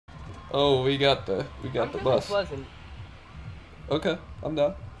Oh, we got the bus. Pleasant. Okay, I'm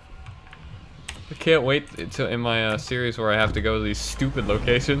down. I can't wait to in my series where I have to go to these stupid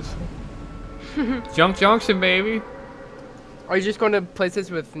locations. Junk Junction, baby. Are you just going to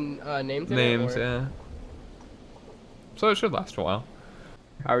places with names in Names, it, or? yeah. So it should last a while.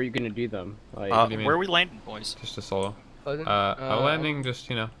 How are you gonna do them? Like, what do you mean? Where are we landing, boys? Just a solo. Pleasant? I'm landing just,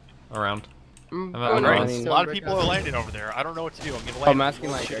 you know, around. I'm I'm going around. to I mean, A lot of people are landing over there. I don't know what to do. I'm gonna land. I'm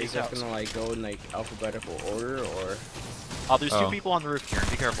asking, like, are you Shitty's just house. gonna like go in like alphabetical order, or? There's Oh. two people on the roof here.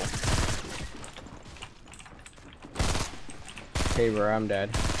 Be careful. Hey, bro, I'm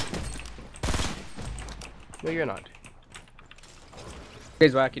dead. No, you're not.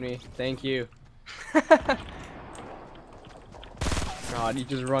 He's whacking me. Thank you. God, he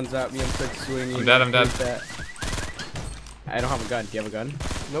just runs at me and starts swinging. I'm dead, I'm dead. That. I don't have a gun. Do you have a gun?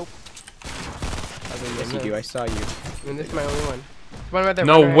 Nope. Yes, you do. I saw you. I mean, this is my only one. There's one right there.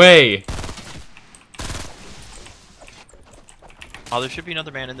 No right way! There should be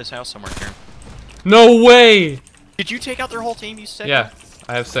another man in this house somewhere, Karen. No way! Did you take out their whole team? You said. Yeah,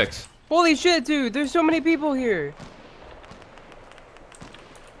 I have 6. Holy shit, dude! There's so many people here.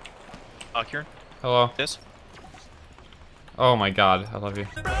 Kieran. Hello. This. Oh my god, I love you.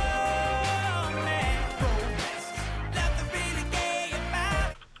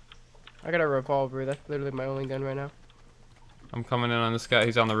 I got a revolver. That's literally my only gun right now. I'm coming in on this guy.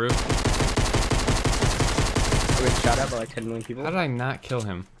 He's on the roof. I'm getting shot at by like 10 million people. How did I not kill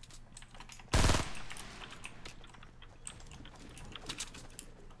him?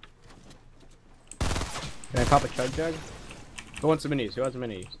 Can I pop a chug jug? Who wants some minis? Who has some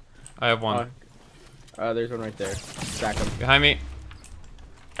minis? I have one. There's one right there. Stack them. Behind me.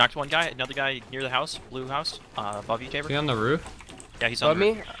 Knocked one guy. Another guy near the house. Blue house. Above you, Is Tabor. he on the roof? Yeah, he's on Above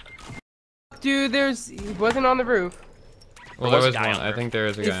the me? roof. Dude, he wasn't on the roof. Well, There there was was a guy one. on I there. think there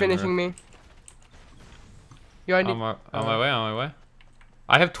is a He's guy on the finishing roof. me. Yo, I need. On my way, on my way.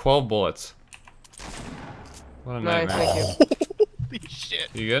 I have 12 bullets. What a Nice, nightmare. thank you. Holy shit.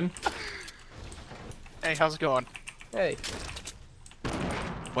 You good? Hey, how's it going? Hey.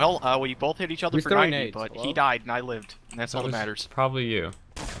 Well, we both hit each other Who's for throwing 90, nades? but Hello? he died and I lived, and that's all that was matters. Probably you.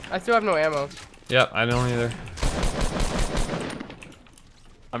 I still have no ammo. Yep, I don't either.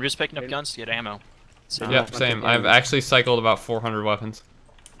 I'm just picking up guns to get ammo. So Yep, I'll same. take I've ammo. actually cycled about 400 weapons.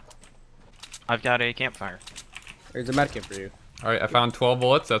 I've got a campfire. There's a medkit for you. Alright, I found 12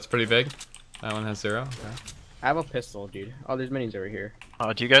 bullets. That's pretty big. That one has 0. Okay. I have a pistol, dude. Oh, there's minis over here.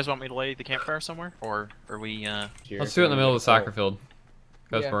 Do you guys want me to lay the campfire somewhere, or are we? Here, Let's do it in the middle of the soccer field. field.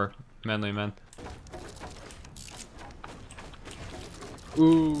 Because Yeah. we're manly men.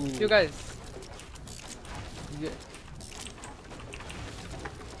 Ooh. You guys. Yeah.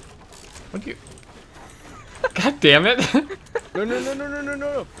 What do you... God damn it! No, no, no, no, no, no,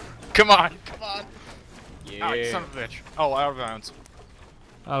 no. Come on, come on! Yeah. Ah, you son of a bitch! Oh, out of bounds.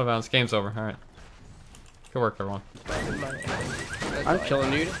 Out of bounds. Game's over. Alright. Good work, everyone. I'm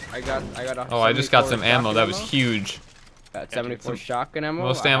chilling, dude. I got a. Oh, I just got 74 some ammo. That was shotgun huge. Got 74 shotgun ammo.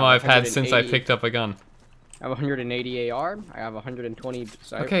 Most I ammo have I've had since I 180 picked up a gun. I have 180 AR. I have 120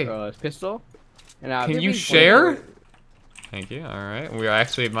 Okay. pistol. And I have Can you 24 share? Thank you. Alright. We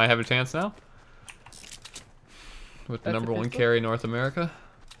actually might have a chance now. With the That's a #1 pistol? carry North America.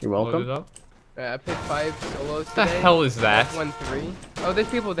 You're Loaded welcome. up. I picked 5 solos What the today. hell is that? 1-3. Oh, there's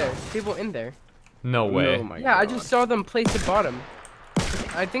people there. There's people in there. No way. Oh my Yeah, I God. just saw them place the bottom.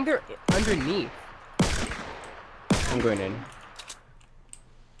 I think they're underneath. I'm going in.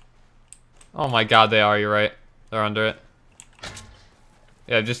 Oh my god, they are. You're right. They're under it.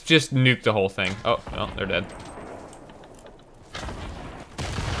 Yeah, just nuke the whole thing. Oh, no, they're dead.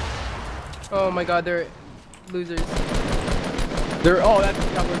 Oh my god, they're losers. Oh, that's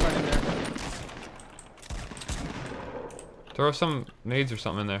right in there. Throw some nades or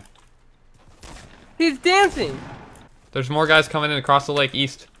something in there. He's dancing! There's more guys coming in across the lake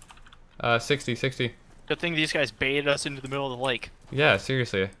east. 60. Good thing these guys baited us into the middle of the lake. Yeah,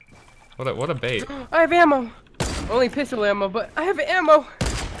 seriously. What a bait. I have ammo! Only pistol ammo, but I have ammo!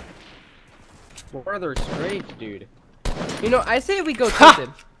 Where are their straight, dude? You know, I say we go Ha!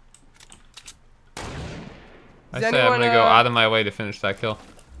 tilted. I Does say I'm anyone, gonna go out of my way to finish that kill.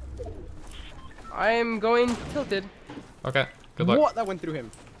 I am going tilted. Okay, good luck. What? That went through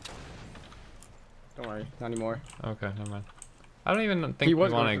him. Don't worry, not anymore. Okay, never mind. I don't even think He we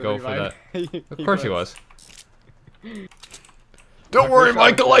was want to going go for for the that. revive. Of course he was. My Don't worry, first shot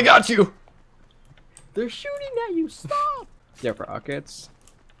Michael, was I got you! They're shooting at you, stop! Yeah, for rockets.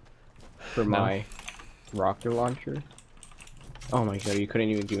 For No. my rocket launcher. Oh my god, you couldn't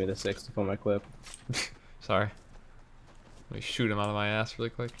even give me the 6 to fill my clip. Sorry. Let me shoot him out of my ass really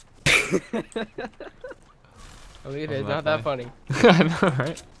quick. Believe Wasn't it, it's not that funny. I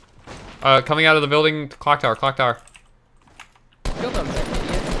know, right? Coming out of the building, clock tower, clock tower. Kill them, then,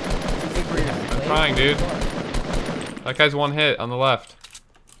 idiot. You think we're gonna I'm play? trying, dude. That guy's one hit on the left.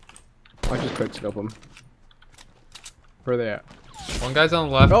 I'll just quick scope him. Where are they at? One guy's on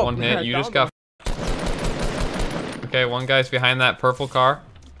the left, Oh, one hit. I You found just got. Okay, one guy's behind that purple car.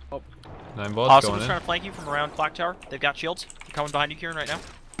 Oh. 9 bullets going Someone's in. trying to flank you from around clock tower. They've got shields. They're coming behind you, Kieran, right now.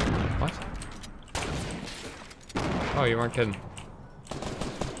 What? Oh, you weren't kidding.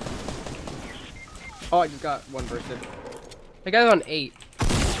 Oh, I just got one bursted. The guy's on 8.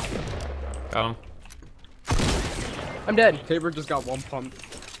 Got him. I'm dead. Tabor just got one pump.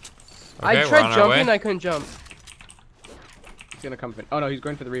 I Okay, we're tried on our way. jumping, I couldn't jump. He's gonna come. Oh no, he's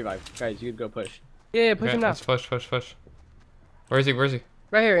going for the revive. Guys, you could go push. Yeah, push Okay, him now. let's push, push, push. Where is he? Where is he?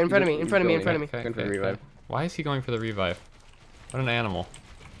 Right here, in front of me, He's in front of me, in going, front of me. Okay, Going for the okay, revive. okay. Why is he going for the revive? What an animal.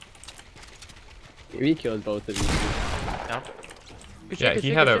 We killed both of these. Down. Good shit, Yeah, good he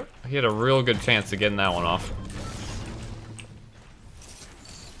shit, had good a he had a real good chance of getting that one off.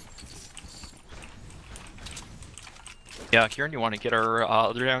 Yeah, Kieran, you want to get our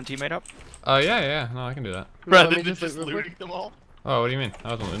other down teammate up? Yeah, no, I can do that. shit. Let me Rather than just just loot real quick. looting them all. Oh, what do you mean?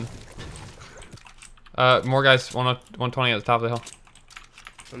 I wasn't looting. More guys, 120 at the top of the hill.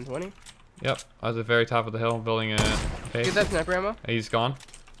 120. Yep, at the very top of the hill, building a base. Get that sniper ammo. He's gone.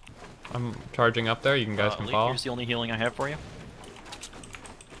 I'm charging up there. You can guys can Lee, follow. here's the only healing I have for you.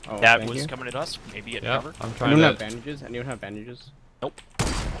 Oh, That thank was you. coming at us. Maybe get Yep, cover. I'm trying Anyone have to. bandages? Anyone have bandages? Nope.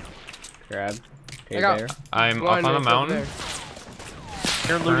 Grab. Okay, I got- there. I'm One up on a is over mountain. there.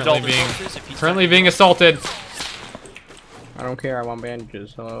 Kieran looted all Currently the being sources. If he's currently being assaulted. I don't care. I want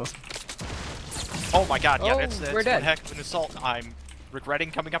bandages. Hello. Oh my god, yeah, Oh, that's we're one dead. heck of an assault. I'm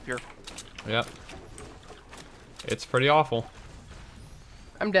regretting coming up here. Yep. It's pretty awful.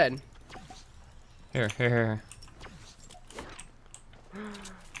 I'm dead. Here.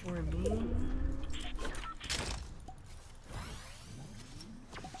 For me.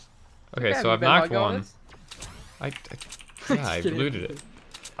 Okay, Yeah, so you I've been knocked hugging all one. this? Yeah, I looted it.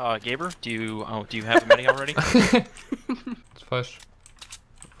 Gaber, do you have a mini already? Let's push.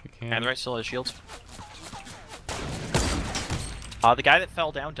 If you can. And right still has shields. The guy that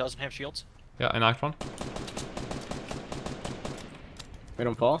fell down doesn't have shields. Yeah, I knocked one. We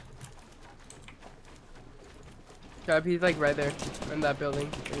don't fall. Crap, he's like right there in that building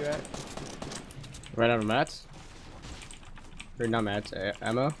where you're at. Right out of mats. Or not mats.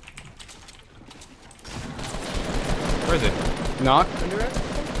 Ammo. Where is it? Knock. Under it?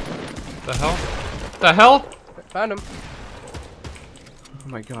 The hell? The hell? Found him. Oh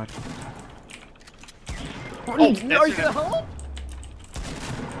my god. Oh, no, that's you it. gonna help?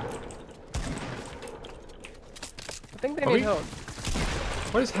 I think they Are need we- help.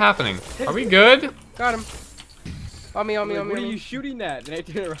 What is happening? Are we good? Got him. On me, on me, Wait, on me. what on are me. you shooting at? And I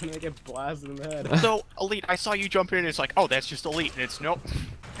turn around and I get blasted in the head. So, Elite, I saw you jump in and it's like, oh, that's just Elite. And it's nope.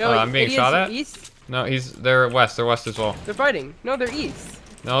 Yo, I'm being idiots shot at? East? No, they're west. They're west as well. They're fighting. No, they're east.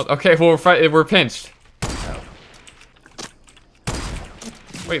 No, okay, well we're pinched.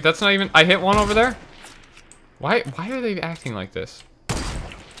 Wait, that's not even. I hit one over there. Why are they acting like this?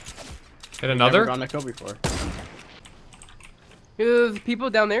 Hit Never another. gone that kill before. There's people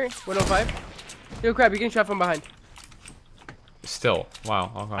down there. 105. Yo, crap, you can shot from behind. Still,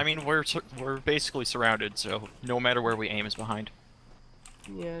 wow. Okay. I mean, we're basically surrounded, so no matter where we aim is behind.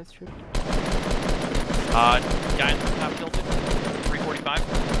 Yeah, that's true. Guy in the top tilted.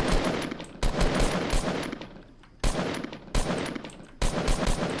 345.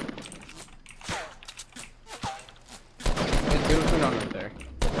 Let's see what's going on right there.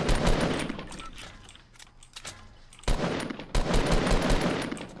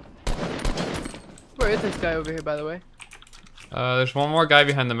 Where is this guy over here, by the way? There's one more guy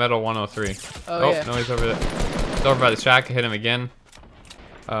behind the metal 103. Oh, yeah. No, he's over there. He's over by the shack. I hit him again.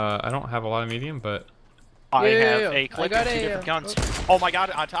 I don't have a lot of medium, but I Yeah, have yeah. a I clip got and two a, different guns. Oh my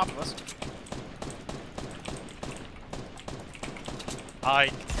god, on top of us.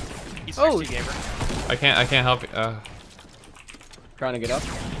 He's 60 Oh. gamer. I can't help. Trying to get up.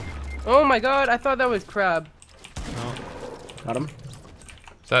 Oh my god, I thought that was crab. No. Got him.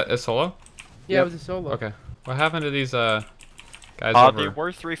 Is that a solo? Yeah, Yep. it was a solo. Okay. What happened to these guys They over?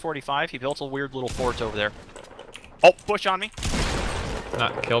 were 345. He built a weird little fort over there. Oh, push on me.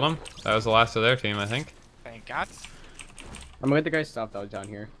 Not killed him. That was the last of their team, I think. Thank God. I'm gonna get the guy stopped out down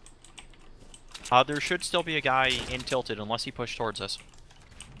here. There should still be a guy in tilted unless he pushed towards us.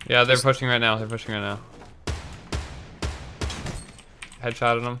 Yeah, they're pushing right now. They're pushing right now.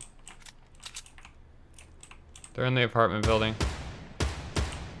 Headshotted them. They're in the apartment building.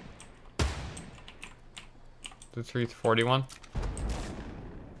 The 341.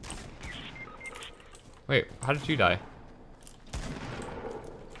 Wait, how did you die?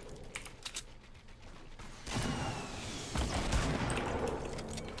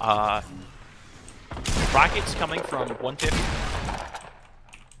 Rockets coming from 150.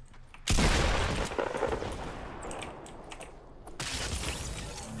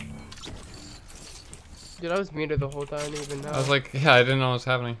 Dude, I was muted the whole time. I didn't even know. I was like, yeah, I didn't know what was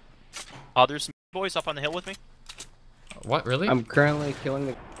happening. There's some boys up on the hill with me. What, really? I'm currently killing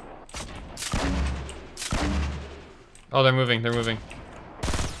the. Oh, they're moving, they're moving.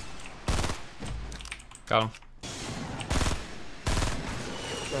 Got him.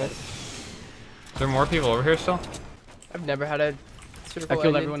 Nice. Is there more people over here still? I've never had a I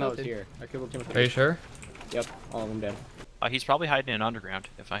killed everyone that was here. I killed him. Are you sure? Yep, all of them dead. He's probably hiding in underground,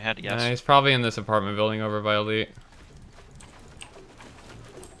 if I had to guess. He's probably in this apartment building over by Elite.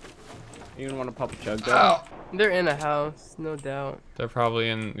 You even want to pop a chug though? Ow! They're in a house, no doubt. They're probably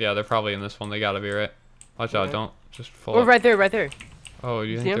in, yeah, they're probably in this one. They gotta be, right? Watch out, Okay. don't just fall. Oh, right there, right there. Oh,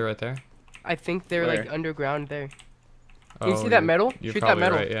 you See think him? they're right there? I think they're Where? like underground there. Oh, You see that metal? You're Shoot that probably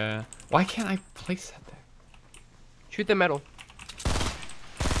metal. right, yeah. Why can't I place that there? Shoot the metal.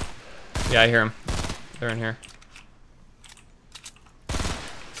 Yeah, I hear him. They're in here.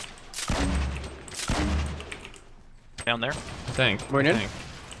 Down there. I think. We're I in?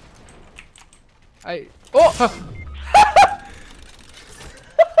 think. Oh!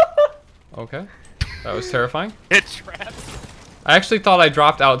 Okay. That was terrifying. It's trapped. I actually thought I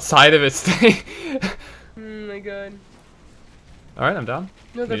dropped outside of its thing. Oh my god. Alright, I'm down.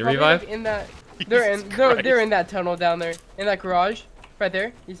 No, Need they're to probably revive? like in that. They're in. They're in that tunnel down there. In that garage, right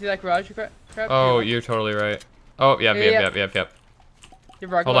there. You see that garage? Crap. Oh, you're totally right. Oh, yep. Your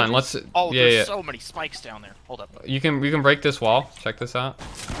rocket Hold on, launchers? let's. Oh, yeah, there's yeah. so many spikes down there. Hold up. You can break this wall. Check this out.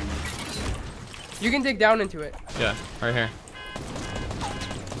 You can dig down into it. Yeah, right here.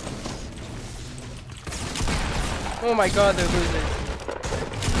 Oh my god, they're losing.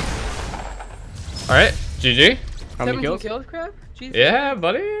 All right, GG. How many 17 kills? crap? Jesus. Yeah,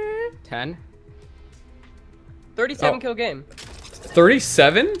 buddy. 10. 37 Oh. kill game.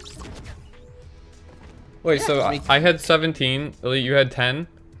 37. Wait, Yeah. so I had 17. Elite, you had 10.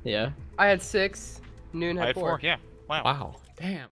 Yeah. I had 6. Noon I had had 4. 4. Yeah. Wow. Wow. Damn.